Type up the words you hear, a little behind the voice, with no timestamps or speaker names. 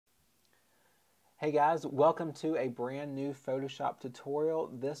Hey guys, welcome to a brand new Photoshop tutorial.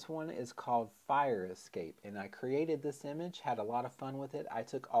 This one is called Fire Escape, and I created this image, had a lot of fun with it. I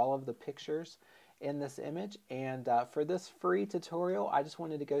took all of the pictures in this image, and for this free tutorial I just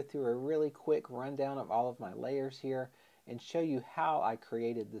wanted to go through a really quick rundown of all of my layers here and show you how I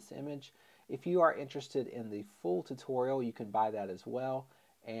created this image. If you are interested in the full tutorial, you can buy that as well,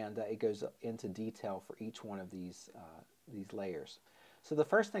 and it goes into detail for each one of these layers. So the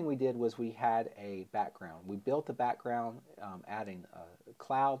first thing we did was we had a background. We built the background adding a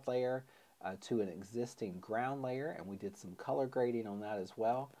cloud layer to an existing ground layer, and we did some color grading on that as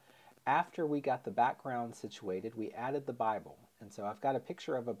well. After we got the background situated, we added the Bible. And so I've got a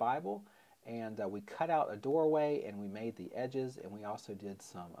picture of a Bible, and we cut out a doorway and we made the edges, and we also did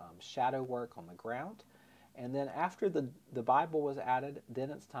some shadow work on the ground. And then after the Bible was added, then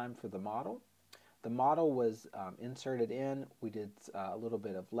it's time for the model. The model was inserted in. We did a little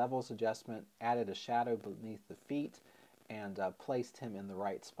bit of levels adjustment, added a shadow beneath the feet, and placed him in the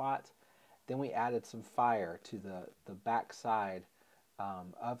right spot. Then we added some fire to the back side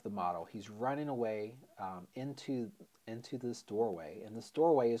of the model. He's running away into this doorway, and this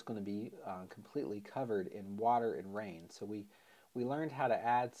doorway is going to be completely covered in water and rain. So we learned how to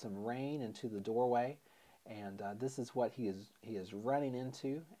add some rain into the doorway, and this is what he is running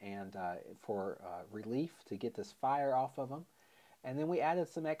into, and for relief to get this fire off of him. And then we added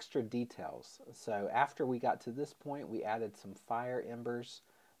some extra details. So after we got to this point, we added some fire embers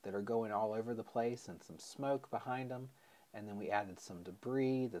that are going all over the place and some smoke behind them. And then we added some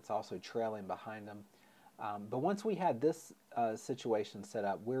debris that's also trailing behind them. But once we had this situation set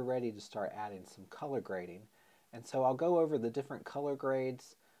up, we're ready to start adding some color grading. And so I'll go over the different color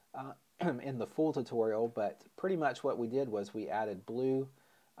grades in the full tutorial, but pretty much what we did was we added blue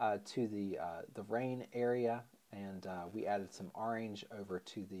to the rain area, and we added some orange over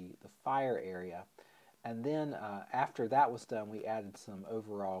to the fire area. And then after that was done, we added some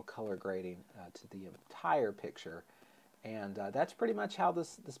overall color grading to the entire picture. And that's pretty much how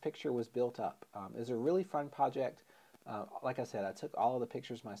this picture was built up. It was a really fun project. Like I said, I took all of the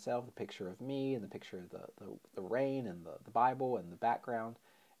pictures myself, the picture of me and the picture of the rain and the Bible and the background.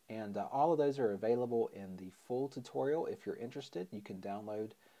 And all of those are available in the full tutorial. If you're interested, you can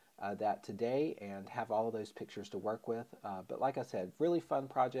download that today and have all of those pictures to work with. But like I said, really fun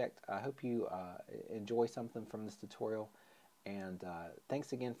project. I hope you enjoy something from this tutorial. And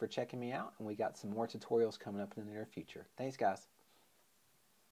thanks again for checking me out. And we got some more tutorials coming up in the near future. Thanks, guys.